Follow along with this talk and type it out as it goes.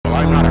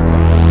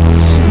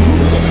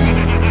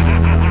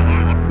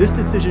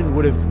decision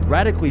would have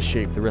radically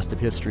shaped the rest of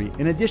history,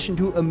 in addition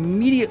to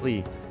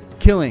immediately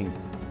killing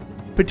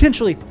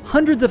potentially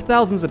hundreds of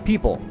thousands of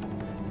people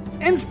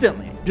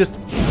instantly. Just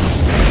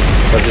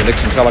President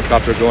Nixon's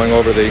helicopter going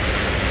over the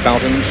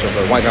fountains of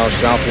the White House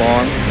South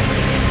Lawn,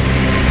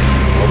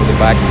 over the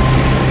black.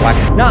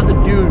 Not the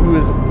dude who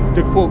is,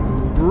 to quote,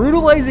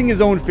 brutalizing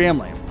his own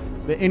family.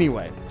 But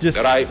anyway, just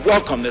that I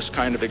welcome this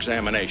kind of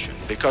examination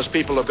because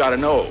people have got to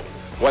know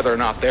whether or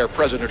not their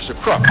president's a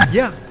crook.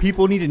 Yeah,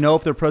 people need to know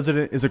if their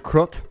president is a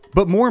crook.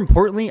 But more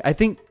importantly, I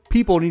think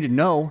people need to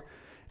know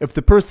if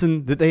the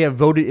person that they have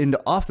voted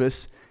into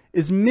office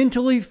is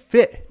mentally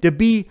fit to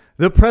be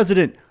the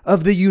president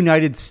of the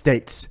United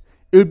States.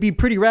 It would be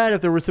pretty rad if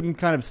there was some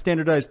kind of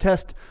standardized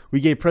test we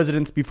gave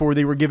presidents before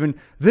they were given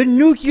the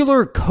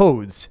nuclear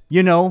codes,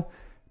 you know,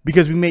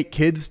 because we make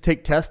kids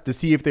take tests to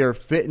see if they are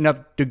fit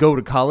enough to go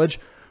to college,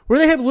 where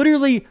they have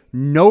literally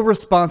no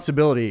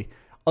responsibility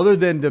other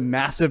than the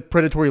massive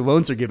predatory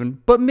loans they're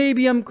given. But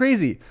maybe I'm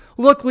crazy.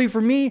 Luckily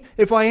for me,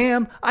 if I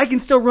am, I can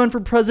still run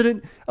for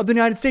president of the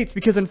United States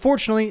because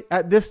unfortunately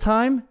at this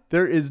time,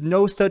 there is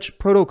no such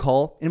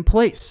protocol in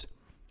place.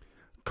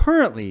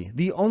 Currently,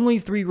 the only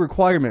 3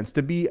 requirements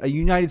to be a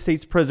United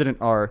States president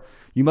are: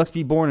 you must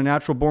be born a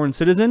natural born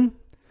citizen,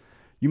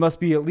 you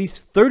must be at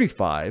least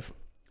 35,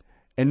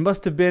 and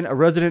must have been a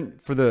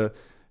resident for the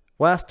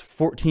last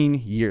 14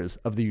 years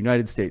of the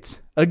United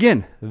States.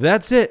 Again,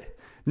 that's it.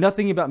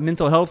 Nothing about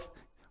mental health,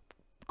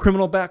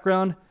 criminal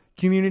background,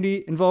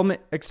 community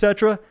involvement,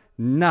 etc.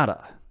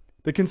 Nada.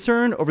 The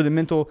concern over the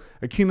mental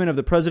acumen of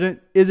the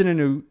president isn't a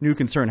new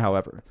concern,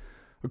 however.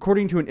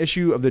 According to an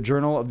issue of the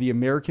Journal of the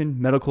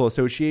American Medical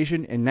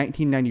Association in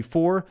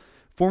 1994,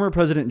 former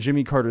President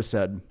Jimmy Carter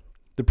said,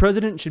 "The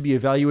president should be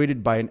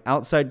evaluated by an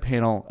outside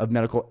panel of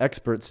medical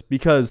experts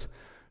because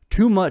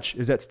too much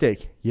is at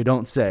stake, you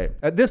don't say."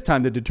 At this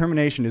time, the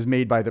determination is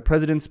made by the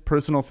president's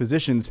personal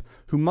physicians,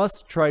 who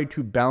must try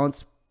to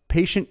balance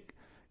patient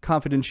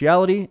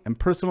confidentiality and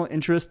personal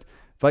interest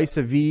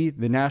vis-a-vis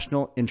the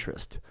national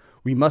interest.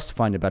 We must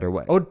find a better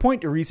way. I would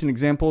point to recent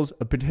examples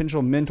of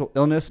potential mental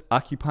illness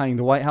occupying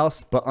the White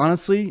House, but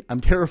honestly, I'm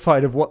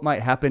terrified of what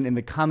might happen in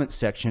the comments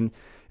section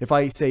if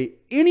I say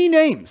any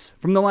names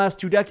from the last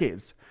 2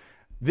 decades.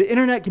 The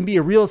internet can be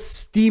a real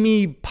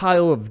steamy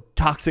pile of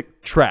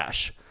toxic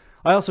trash.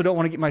 I also don't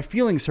want to get my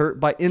feelings hurt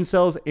by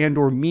incels and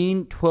or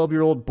mean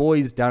 12-year-old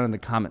boys down in the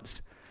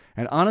comments.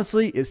 And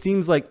honestly, it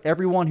seems like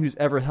everyone who's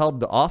ever held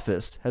the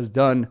office has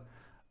done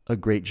a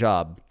great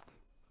job.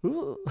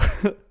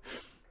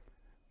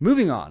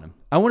 Moving on,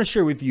 I want to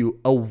share with you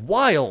a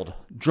wild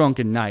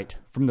drunken night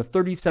from the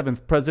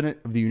 37th President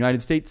of the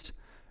United States,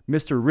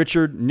 Mr.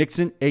 Richard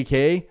Nixon,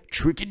 aka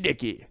Tricky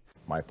Dicky.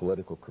 My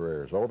political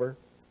career is over,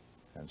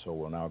 and so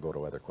we'll now go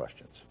to other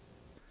questions.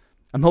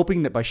 I'm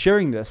hoping that by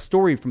sharing this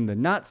story from the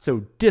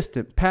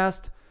not-so-distant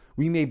past,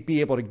 we may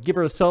be able to give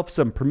ourselves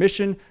some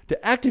permission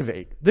to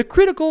activate the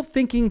critical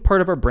thinking part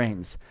of our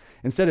brains,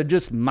 instead of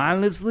just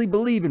mindlessly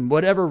believing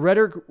whatever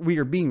rhetoric we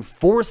are being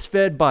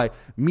force-fed by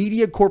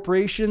media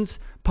corporations,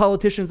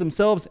 politicians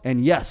themselves,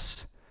 and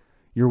yes,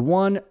 your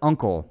one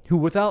uncle who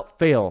without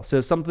fail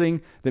says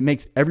something that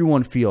makes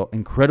everyone feel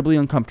incredibly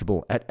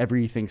uncomfortable at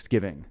every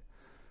Thanksgiving.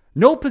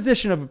 No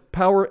position of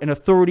power and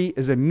authority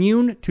is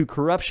immune to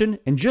corruption,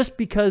 and just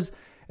because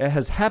it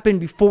has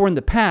happened before in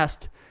the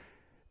past,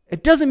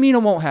 it doesn't mean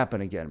it won't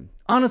happen again.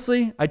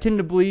 Honestly, I tend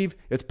to believe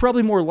it's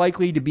probably more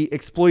likely to be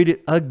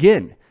exploited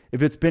again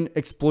if it's been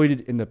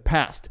exploited in the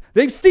past.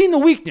 They've seen the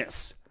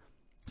weakness.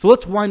 So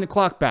let's wind the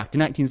clock back to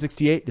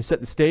 1968 to set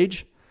the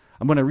stage.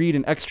 I'm going to read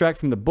an extract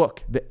from the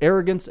book, The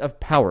Arrogance of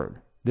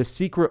Power, The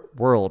Secret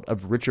World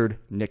of Richard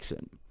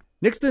Nixon.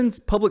 Nixon's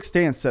public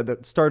stance at the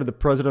start of the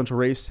presidential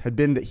race had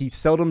been that he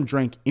seldom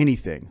drank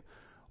anything.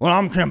 "When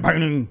I'm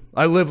campaigning,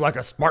 I live like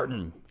a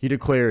Spartan," he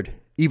declared,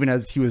 even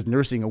as he was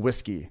nursing a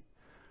whiskey.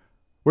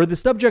 Where the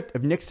subject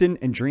of Nixon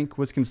and drink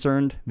was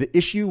concerned, the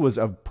issue was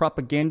of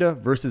propaganda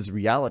versus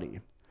reality.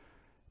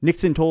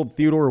 Nixon told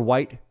Theodore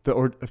White, the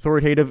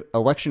authoritative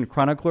election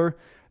chronicler,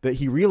 that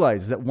he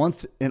realized that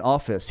once in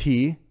office,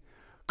 he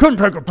couldn't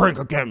take a drink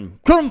again,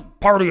 couldn't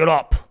party it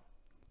up.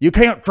 You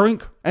can't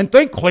drink and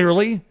think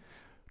clearly.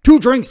 2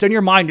 drinks and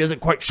your mind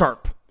isn't quite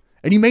sharp.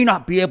 And you may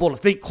not be able to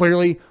think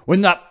clearly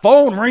when that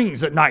phone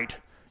rings at night.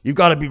 You've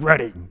got to be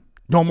ready.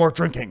 No more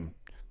drinking.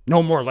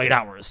 No more late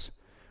hours.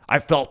 I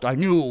felt I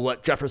knew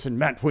what Jefferson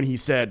meant when he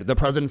said the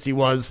presidency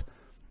was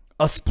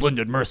a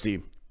splendid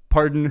mercy.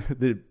 Pardon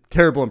the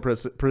terrible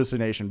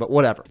impersonation, but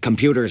whatever.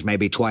 Computers may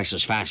be twice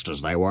as fast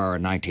as they were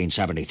in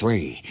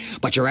 1973,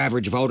 but your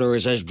average voter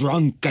is as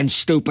drunk and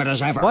stupid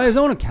as ever. By his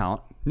own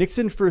account,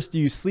 Nixon first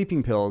used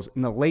sleeping pills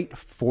in the late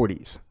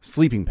 40s.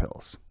 Sleeping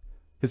pills.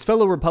 His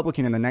fellow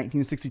Republican in the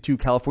 1962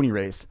 California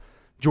race,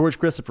 George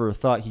Christopher,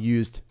 thought he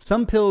used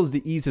some pills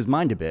to ease his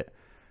mind a bit.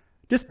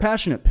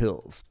 Dispassionate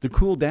pills to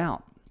cool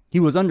down. He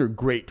was under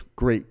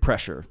great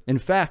pressure. In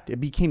fact, it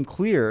became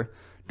clear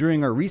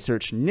during our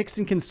research,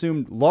 Nixon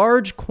consumed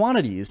large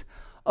quantities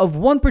of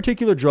one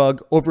particular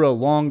drug over a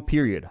long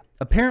period,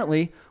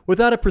 apparently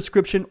without a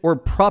prescription or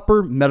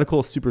proper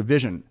medical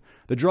supervision.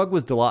 The drug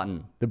was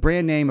Dilaudid, the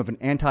brand name of an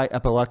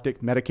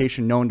anti-epileptic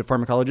medication known to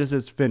pharmacologists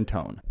as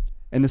Fentone.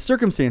 And the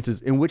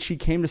circumstances in which he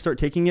came to start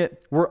taking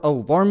it were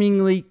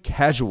alarmingly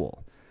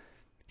casual.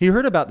 He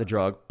heard about the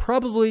drug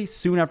probably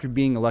soon after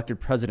being elected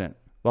president,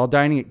 while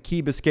dining at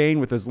Key Biscayne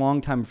with his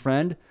longtime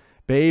friend,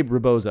 Babe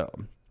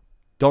Rebozo.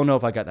 Don't know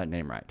if I got that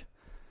name right.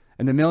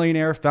 And the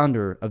millionaire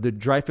founder of the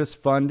Dreyfus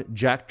Fund,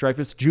 Jack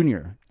Dreyfus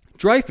Jr.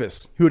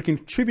 Dreyfus, who had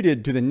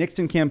contributed to the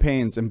Nixon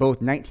campaigns in both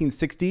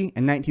 1960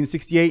 and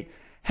 1968,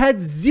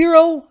 had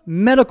zero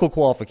medical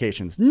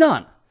qualifications,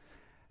 none.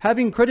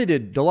 Having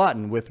credited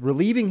Dilaudid with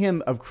relieving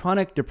him of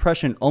chronic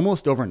depression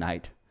almost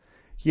overnight,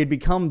 he had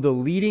become the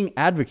leading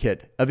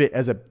advocate of it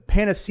as a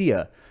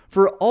panacea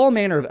for all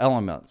manner of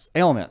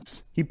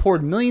ailments. He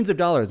poured millions of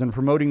dollars in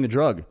promoting the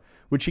drug,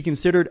 which he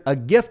considered a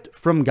gift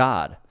from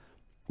God,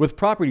 with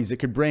properties that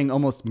could bring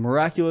almost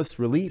miraculous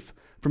relief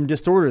from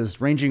disorders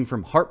ranging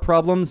from heart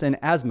problems and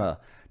asthma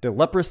to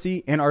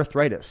leprosy and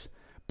arthritis.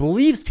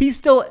 Beliefs he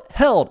still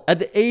held at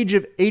the age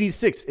of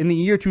 86 in the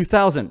year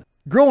 2000.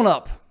 Growing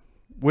up,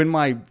 when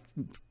my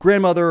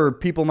grandmother or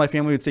people in my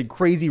family would say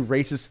crazy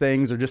racist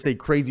things or just say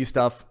crazy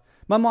stuff,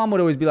 my mom would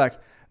always be like,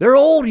 they're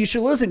old, you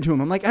should listen to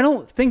them. I'm like, I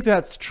don't think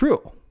that's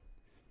true.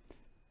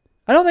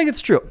 I don't think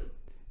it's true.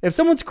 If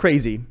someone's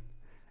crazy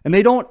and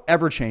they don't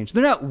ever change,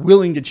 they're not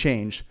willing to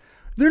change,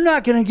 they're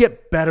not going to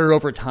get better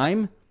over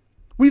time.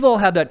 We've all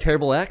had that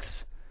terrible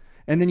ex.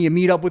 And then you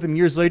meet up with them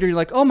years later, you're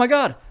like, oh my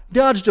God,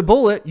 dodged a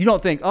bullet. You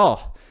don't think,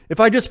 oh, if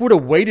I just would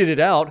have waited it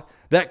out,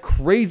 that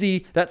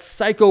crazy, that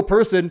psycho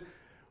person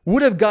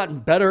would have gotten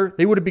better.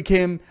 They would have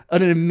become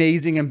an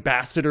amazing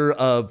ambassador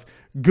of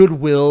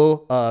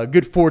goodwill,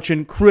 good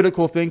fortune,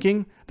 critical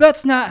thinking.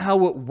 That's not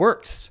how it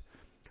works.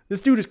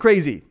 This dude is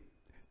crazy,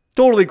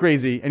 totally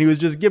crazy. And he was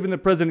just giving the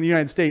president of the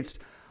United States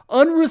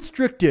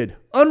unrestricted,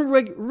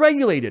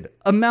 unregulated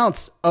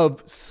amounts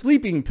of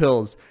sleeping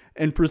pills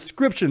and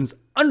prescriptions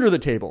under the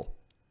table.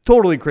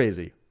 Totally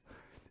crazy.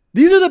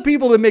 These are the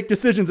people that make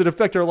decisions that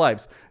affect our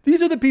lives.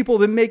 These are the people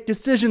that make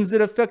decisions that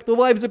affect the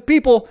lives of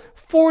people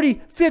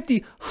 40,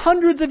 50,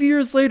 hundreds of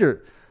years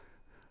later.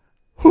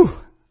 Whew.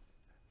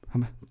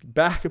 I'm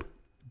back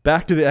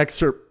to the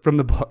excerpt from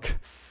the book.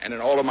 And in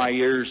all of my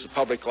years of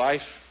public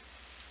life,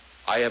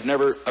 I have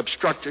never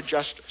obstructed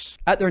justice.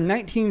 At their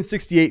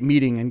 1968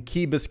 meeting in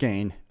Key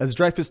Biscayne, as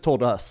Dreyfus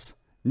told us,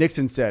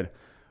 Nixon said,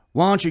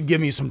 "Why don't you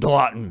give me some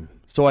Dilaudid?"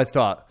 So I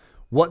thought,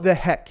 what the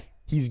heck?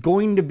 He's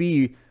going to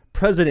be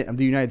president of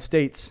the United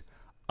States.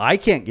 I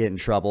can't get in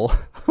trouble.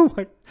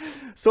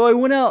 So I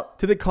went out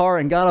to the car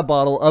and got a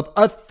bottle of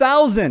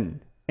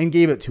 1,000 and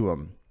gave it to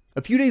him.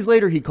 A few days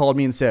later, he called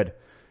me and said,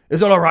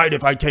 "Is it all right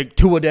if I take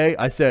 2 a day?"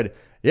 I said,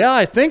 "Yeah,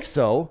 I think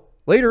so."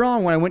 Later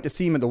on, when I went to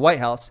see him at the White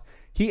House,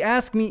 he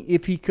asked me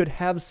if he could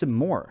have some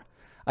more.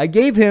 I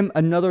gave him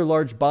another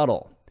large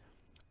bottle.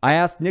 I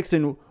asked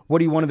Nixon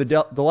what he wanted the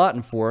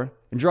Dilaudid for,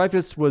 and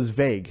Dreyfus was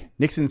vague.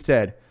 Nixon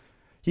said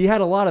he had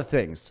a lot of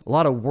things, a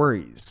lot of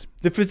worries.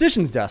 The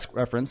physician's desk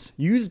reference,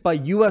 used by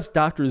U.S.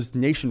 doctors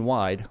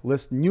nationwide,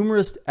 lists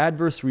numerous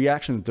adverse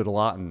reactions to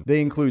Dilaudid.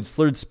 They include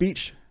slurred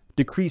speech,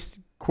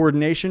 decreased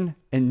coordination,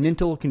 and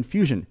mental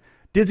confusion,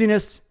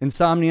 dizziness,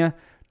 insomnia,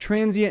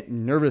 transient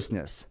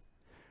nervousness.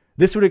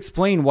 This would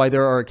explain why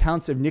there are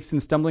accounts of Nixon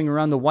stumbling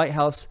around the White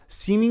House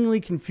seemingly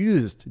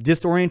confused,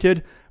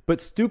 disoriented,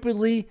 but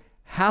stupidly,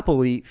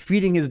 happily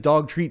feeding his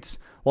dog treats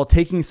while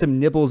taking some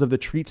nibbles of the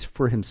treats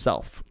for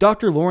himself.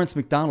 Dr. Lawrence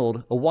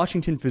McDonald, a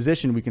Washington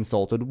physician we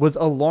consulted, was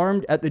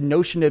alarmed at the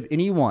notion of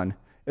anyone,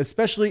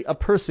 especially a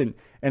person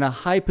in a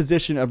high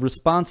position of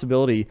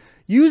responsibility,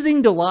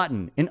 using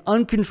Dilaudid in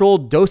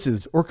uncontrolled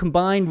doses or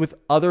combined with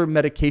other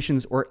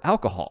medications or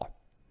alcohol.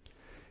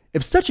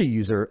 If such a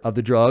user of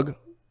the drug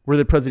were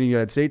the President of the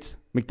United States,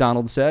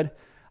 McDonald said,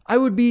 "I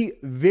would be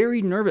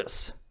very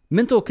nervous.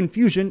 Mental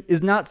confusion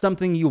is not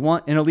something you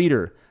want in a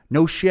leader.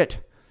 No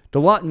shit.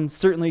 Dilaudid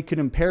certainly could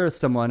impair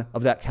someone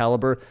of that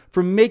caliber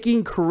from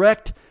making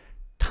correct,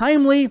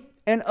 timely,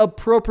 and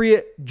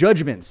appropriate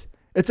judgments.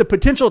 It's a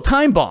potential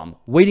time bomb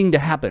waiting to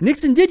happen."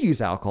 Nixon did use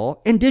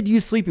alcohol and did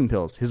use sleeping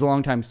pills. His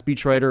longtime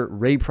speechwriter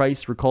Ray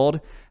Price recalled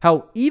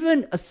how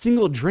even a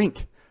single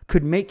drink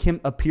could make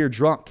him appear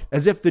drunk,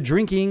 as if the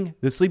drinking,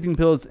 the sleeping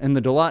pills, and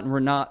the Dilaudid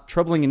were not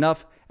troubling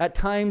enough. At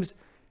times,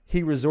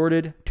 he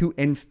resorted to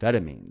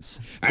amphetamines.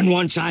 And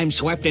once I'm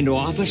swept into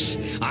office,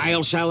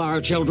 I'll sell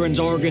our children's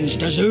organs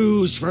to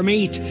zoos for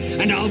meat,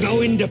 and I'll go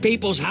into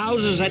people's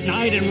houses at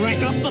night and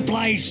wreck up the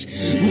place.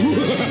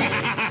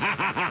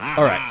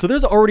 All right, so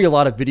there's already a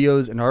lot of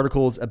videos and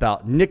articles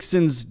about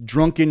Nixon's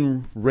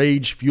drunken,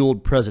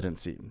 rage-fueled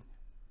presidency.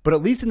 But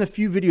at least in the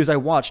few videos I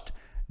watched,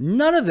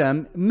 none of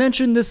them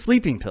mentioned the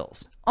sleeping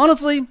pills.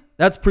 Honestly,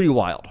 that's pretty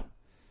wild.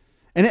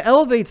 And it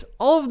elevates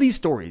all of these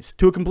stories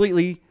to a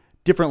completely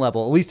different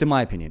level, at least in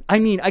my opinion. I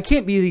mean, I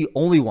can't be the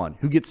only one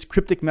who gets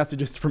cryptic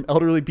messages from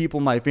elderly people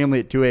in my family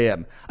at 2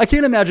 a.m. I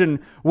can't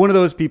imagine one of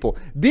those people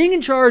being in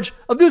charge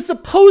of this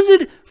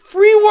supposed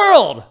free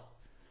world.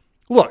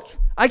 Look,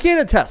 I can't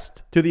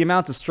attest to the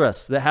amounts of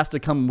stress that has to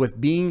come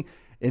with being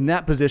in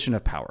that position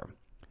of power.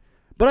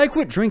 But I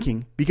quit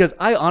drinking because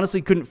I honestly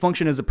couldn't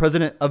function as a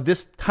president of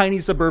this tiny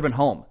suburban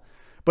home.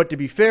 But to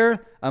be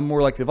fair, I'm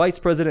more like the vice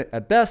president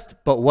at best,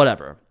 but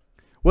whatever.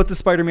 What's the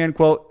Spider-Man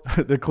quote?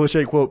 The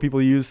cliche quote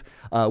people use?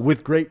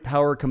 With great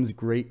power comes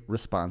great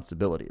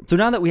responsibility. So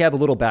now that we have a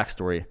little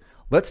backstory,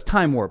 let's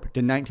time warp to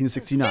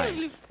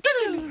 1969.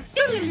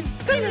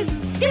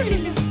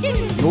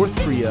 North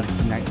Korea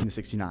in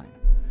 1969.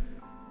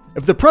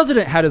 If the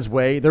president had his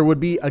way, there would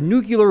be a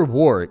nuclear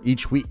war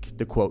each week,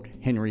 to quote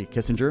Henry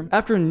Kissinger.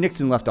 After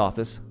Nixon left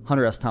office,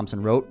 Hunter S.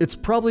 Thompson wrote, "It's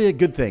probably a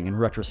good thing in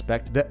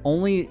retrospect that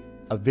only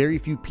a very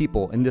few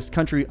people in this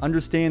country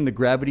understand the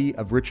gravity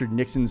of Richard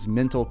Nixon's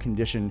mental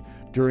condition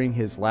during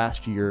his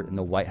last year in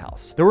the White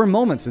House. There were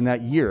moments in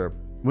that year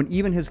when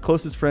even his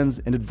closest friends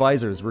and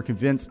advisors were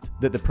convinced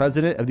that the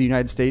President of the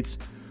United States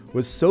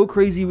was so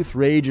crazy with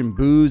rage and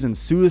booze and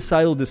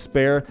suicidal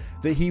despair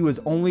that he was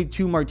only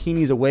 2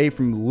 martinis away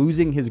from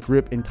losing his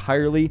grip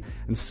entirely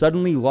and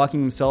suddenly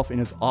locking himself in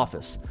his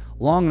office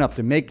long enough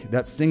to make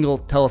that single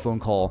telephone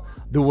call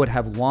that would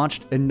have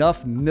launched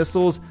enough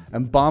missiles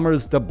and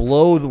bombers to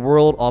blow the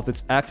world off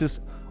its axis,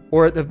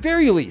 or at the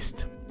very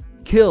least,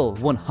 kill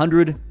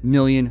 100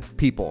 million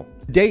people."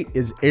 The date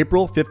is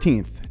April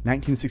 15th,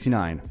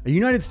 1969. A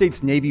United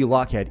States Navy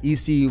Lockheed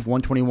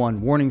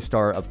EC-121 Warning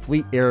Star of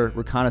Fleet Air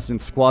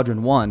Reconnaissance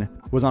Squadron 1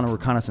 was on a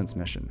reconnaissance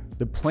mission.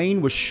 The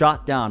plane was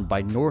shot down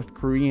by North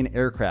Korean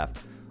aircraft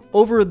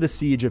over the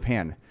Sea of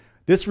Japan.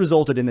 This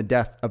resulted in the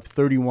death of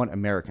 31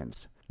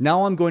 Americans.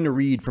 Now I'm going to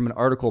read from an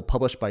article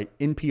published by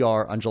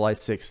NPR on July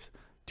 6,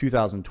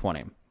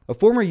 2020. A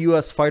former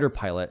US fighter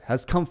pilot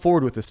has come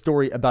forward with a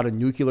story about a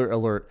nuclear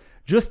alert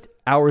just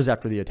hours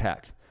after the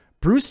attack.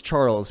 Bruce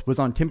Charles was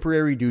on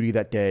temporary duty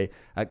that day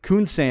at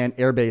Kunsan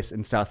Air Base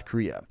in South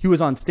Korea. He was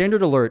on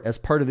standard alert as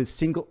part of his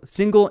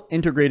single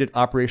Integrated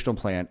Operational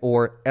Plan,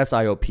 or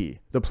SIOP,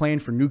 the plan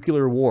for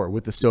nuclear war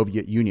with the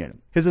Soviet Union.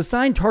 His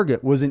assigned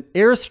target was an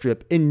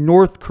airstrip in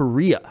North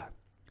Korea.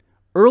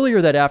 Earlier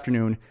that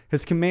afternoon,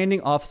 his commanding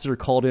officer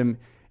called him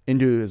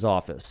into his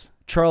office.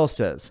 Charles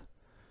says,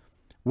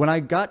 "When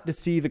I got to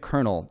see the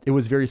colonel, it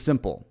was very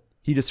simple.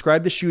 He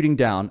described the shooting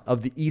down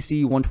of the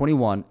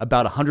EC-121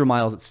 about 100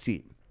 miles at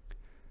sea,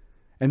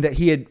 and that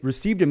he had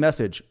received a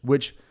message,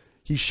 which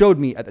he showed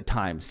me at the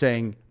time,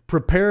 saying,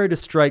 'Prepare to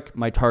strike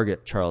my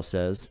target,' Charles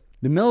says.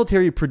 The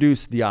military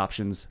produced the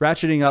options,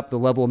 ratcheting up the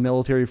level of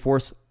military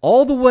force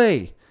all the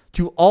way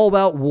to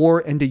all-out war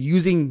and to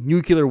using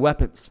nuclear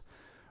weapons.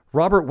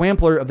 Robert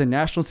Wampler of the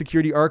National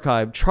Security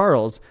Archive,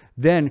 Charles,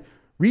 then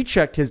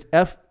rechecked his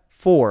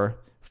F-4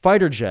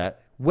 fighter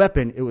jet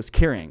weapon it was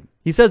carrying.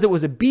 He says it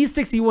was a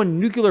B-61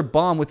 nuclear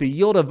bomb with a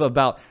yield of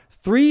about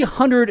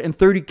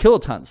 330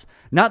 kilotons.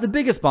 Not the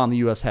biggest bomb the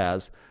U.S.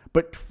 has,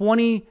 but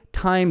 20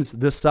 times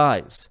the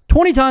size.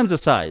 20 times the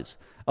size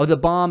of the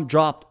bomb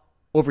dropped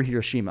over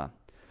Hiroshima.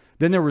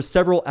 Then there were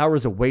several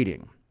hours of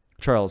waiting,"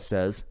 Charles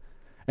says,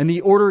 "and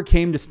the order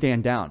came to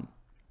stand down.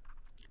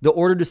 The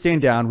order to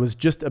stand down was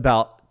just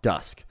about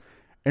dusk,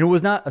 and it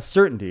was not a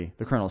certainty,"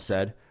 the colonel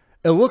said.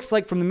 "It looks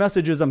like from the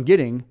messages I'm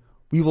getting,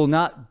 we will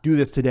not do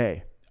this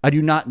today. I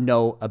do not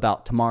know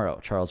about tomorrow,"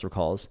 Charles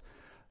recalls.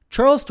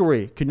 Charles'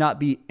 story could not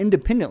be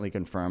independently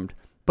confirmed,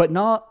 but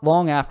not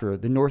long after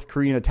the North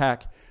Korean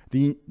attack,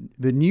 the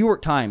New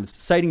York Times,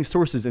 citing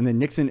sources in the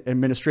Nixon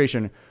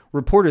administration,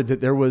 reported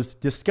that there was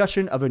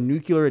discussion of a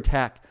nuclear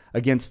attack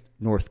against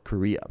North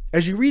Korea.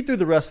 As you read through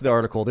the rest of the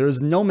article, there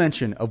is no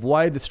mention of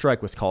why the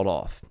strike was called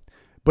off,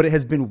 but it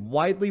has been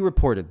widely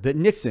reported that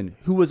Nixon,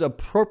 who was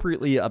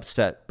appropriately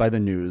upset by the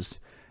news,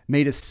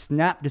 made a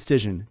snap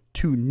decision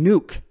to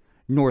nuke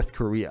North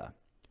Korea.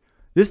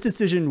 This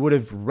decision would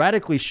have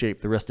radically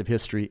shaped the rest of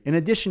history, in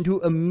addition to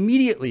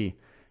immediately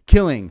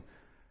killing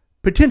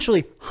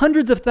potentially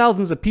hundreds of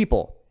thousands of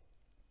people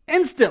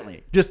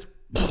instantly, just,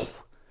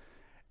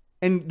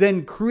 and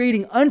then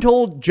creating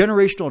untold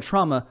generational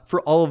trauma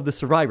for all of the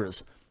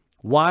survivors.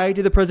 Why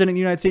did the President of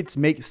the United States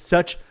make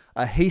such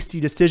a hasty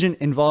decision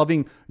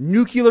involving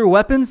nuclear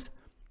weapons?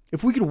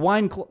 If we could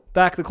wind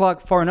back the clock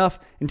far enough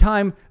in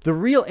time, the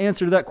real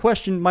answer to that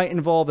question might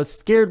involve a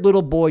scared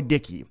little boy,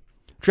 Dickie,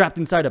 trapped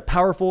inside a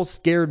powerful,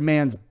 scared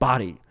man's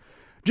body,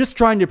 just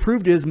trying to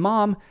prove to his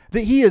mom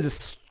that he is a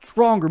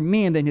stronger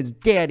man than his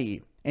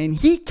daddy, and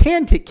he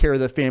can take care of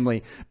the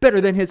family better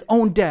than his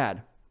own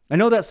dad. I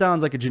know that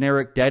sounds like a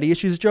generic daddy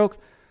issues joke,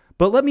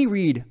 but let me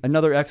read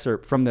another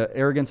excerpt from The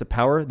Arrogance of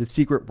Power, The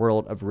Secret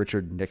World of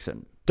Richard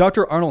Nixon.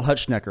 Dr. Arnold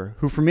Hutschnecker,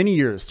 who for many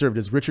years served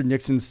as Richard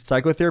Nixon's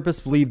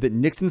psychotherapist, believed that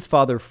Nixon's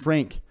father,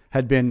 Frank,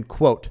 had been,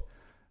 quote,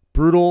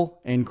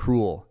 brutal and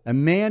cruel, a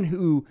man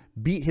who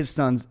beat his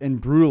sons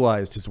and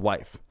brutalized his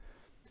wife.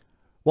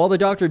 While the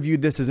doctor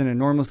viewed this as an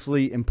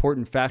enormously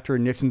important factor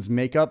in Nixon's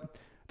makeup,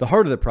 the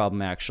heart of the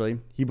problem,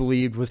 actually, he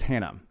believed, was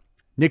Hannah,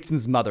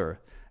 Nixon's mother,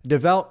 a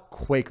devout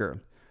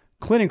Quaker.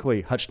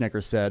 Clinically,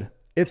 Hutschnecker said,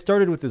 it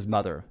started with his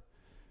mother.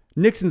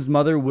 Nixon's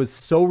mother was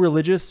so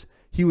religious,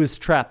 he was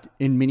trapped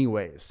in many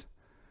ways.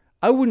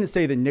 I wouldn't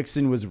say that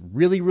Nixon was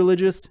really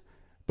religious,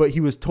 but he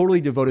was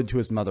totally devoted to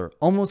his mother,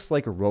 almost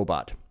like a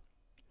robot.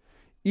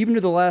 Even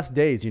to the last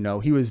days, you know,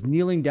 he was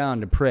kneeling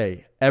down to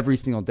pray every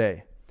single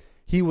day.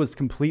 He was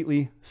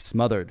completely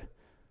smothered.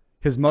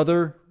 His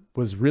mother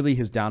was really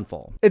his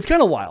downfall. It's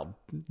kind of wild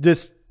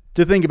just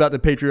to think about the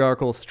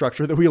patriarchal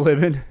structure that we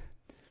live in.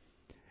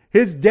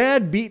 His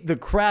dad beat the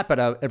crap out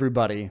of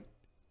everybody,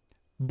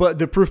 but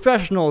the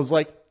professional is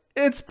like,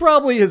 it's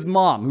probably his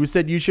mom who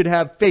said you should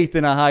have faith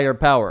in a higher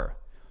power.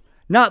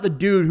 Not the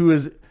dude who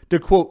is, to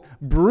quote,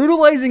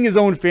 brutalizing his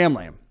own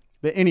family.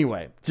 But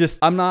anyway,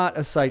 I'm not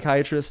a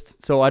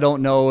psychiatrist, so I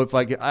don't know if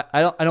I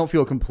don't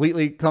feel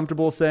completely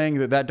comfortable saying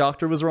that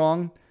doctor was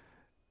wrong.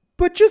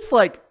 But just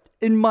like,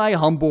 in my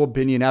humble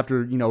opinion,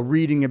 after, you know,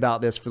 reading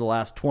about this for the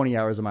last 20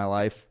 hours of my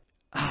life,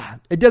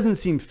 it doesn't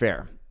seem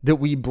fair that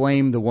we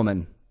blame the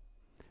woman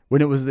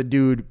when it was the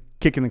dude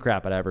kicking the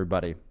crap out of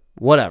everybody.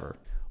 Whatever.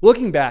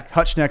 Looking back,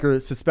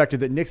 Hutschnecker suspected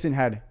that Nixon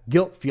had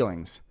guilt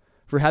feelings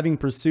for having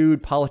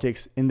pursued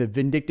politics in the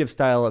vindictive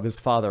style of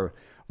his father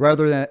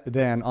rather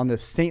than on the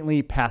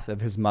saintly path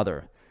of his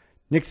mother.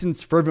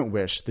 Nixon's fervent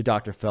wish, the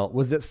doctor felt,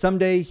 was that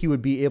someday he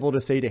would be able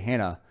to say to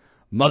Hannah,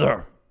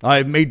 "Mother, I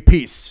have made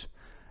peace.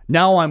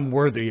 Now I'm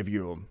worthy of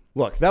you."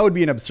 Look, that would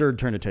be an absurd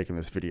turn to take in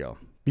this video,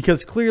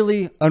 because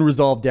clearly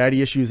unresolved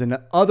daddy issues and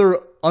other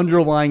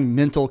underlying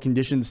mental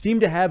conditions seem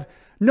to have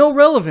no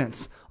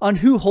relevance on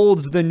who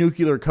holds the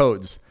nuclear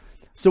codes.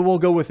 So we'll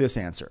go with this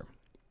answer.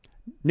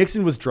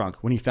 Nixon was drunk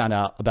when he found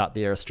out about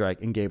the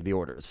airstrike and gave the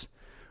orders,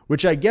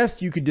 which I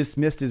guess you could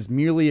dismiss as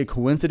merely a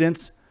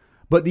coincidence,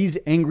 but these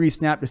angry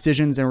snap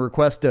decisions and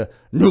requests to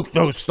nuke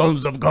those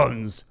sons of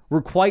guns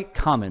were quite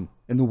common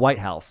in the White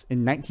House in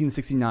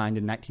 1969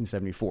 to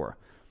 1974.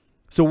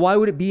 So why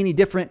would it be any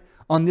different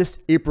on this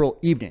April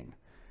evening?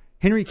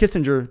 Henry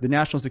Kissinger, the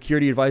national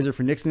security advisor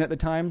for Nixon at the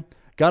time,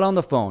 got on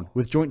the phone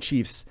with Joint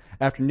Chiefs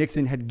after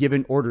Nixon had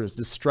given orders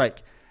to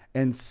strike,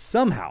 and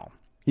somehow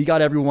he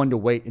got everyone to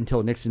wait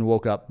until Nixon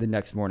woke up the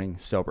next morning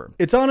sober.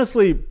 It's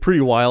honestly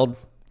pretty wild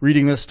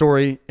reading this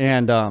story,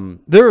 and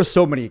there are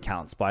so many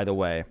accounts, by the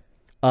way,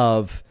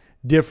 of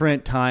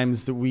different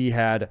times that we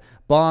had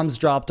bombs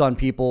dropped on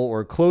people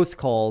or close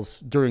calls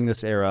during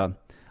this era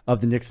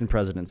of the Nixon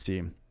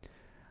presidency.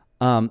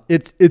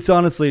 It's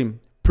honestly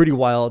pretty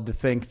wild to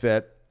think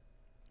that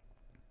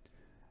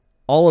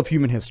all of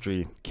human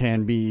history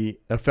can be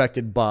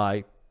affected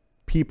by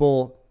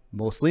people,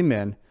 mostly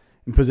men,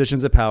 in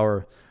positions of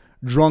power,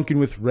 drunken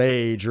with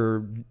rage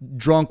or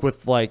drunk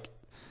with like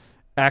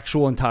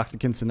actual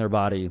intoxicants in their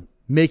body,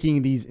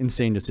 making these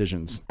insane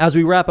decisions. As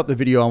we wrap up the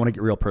video, I want to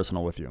get real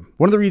personal with you.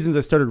 One of the reasons I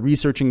started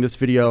researching this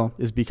video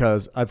is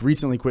because I've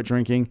recently quit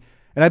drinking,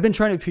 and I've been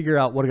trying to figure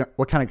out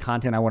what kind of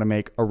content I want to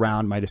make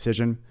around my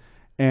decision.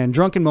 And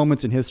drunken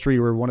moments in history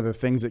were one of the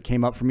things that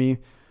came up for me,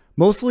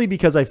 mostly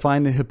because I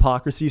find the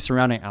hypocrisy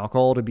surrounding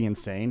alcohol to be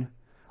insane.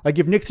 Like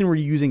if Nixon were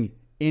using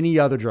any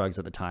other drugs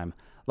at the time,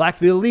 like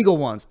the illegal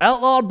ones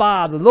outlawed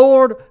by the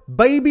Lord,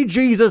 baby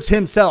Jesus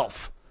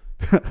himself,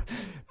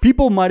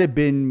 people might have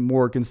been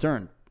more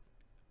concerned.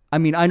 I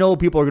mean, I know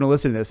people are going to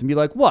listen to this and be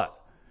like, what?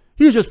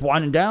 He was just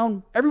winding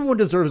down. Everyone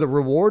deserves a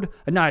reward,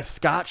 a nice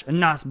scotch, a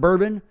nice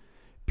bourbon.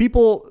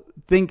 People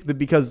think that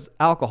because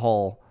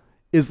alcohol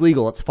is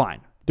legal, it's fine.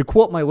 To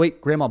quote my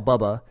late grandma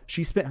Bubba,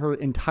 she spent her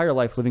entire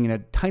life living in a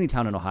tiny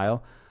town in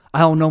Ohio. I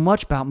don't know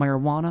much about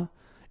marijuana,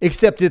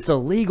 except it's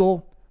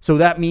illegal. So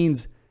that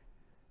means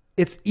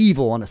it's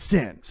evil and a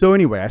sin. So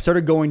anyway, I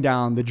started going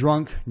down the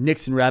drunk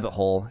Nixon rabbit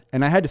hole,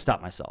 and I had to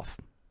stop myself,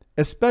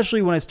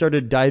 especially when I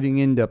started diving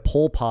into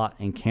Pol Pot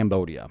and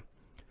Cambodia.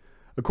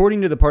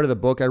 According to the part of the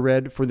book I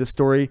read for this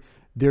story,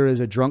 there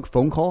is a drunk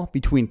phone call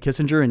between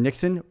Kissinger and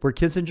Nixon where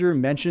Kissinger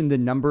mentioned the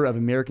number of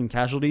American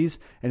casualties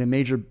in a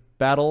major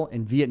battle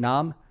in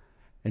Vietnam,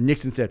 and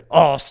Nixon said,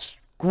 "Oh,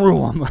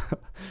 screw them."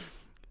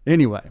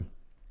 Anyway,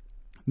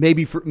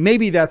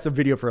 maybe that's a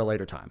video for a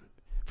later time.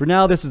 For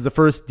now, this is the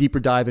first deeper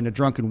dive into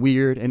drunken,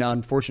 weird, and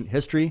unfortunate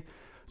history.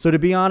 So to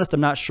be honest,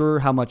 I'm not sure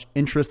how much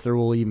interest there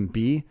will even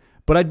be,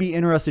 but I'd be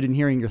interested in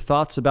hearing your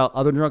thoughts about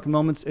other drunken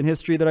moments in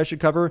history that I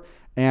should cover,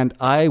 and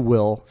I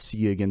will see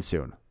you again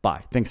soon.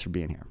 Bye. Thanks for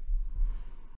being here.